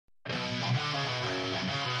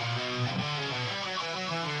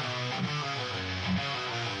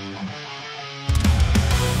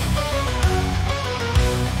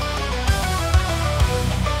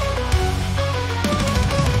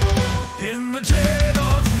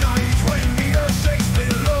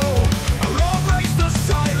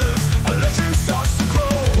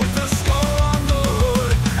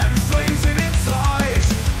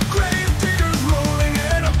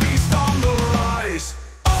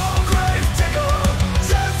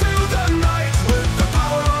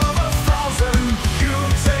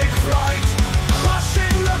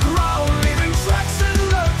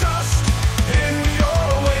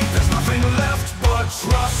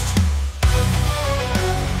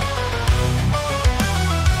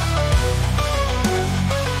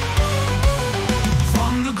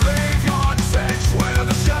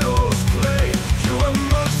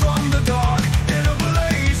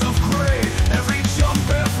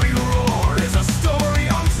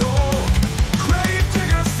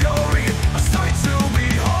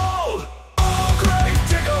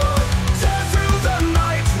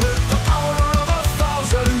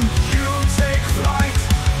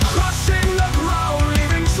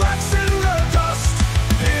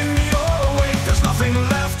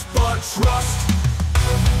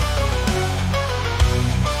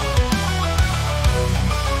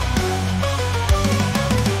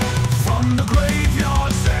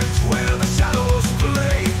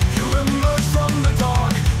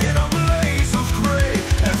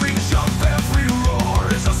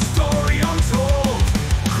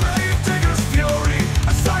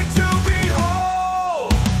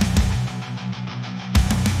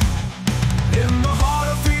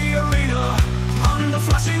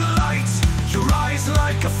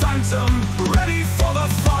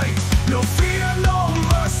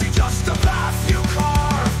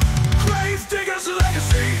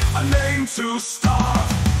a name to starve.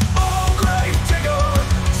 Oh, grave digger,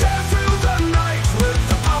 tear through the night with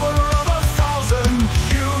the power of 1,000.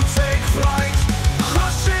 You take flight,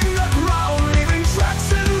 crushing the ground, leaving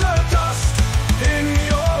tracks in the dust. In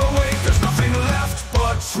your wake, there's nothing left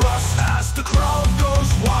but trust. As the crowd goes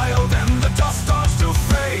wild and the dust starts to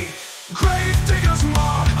fade, grave digger's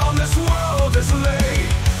mark on this world is laid.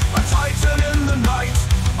 A titan in the night,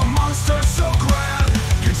 a monster so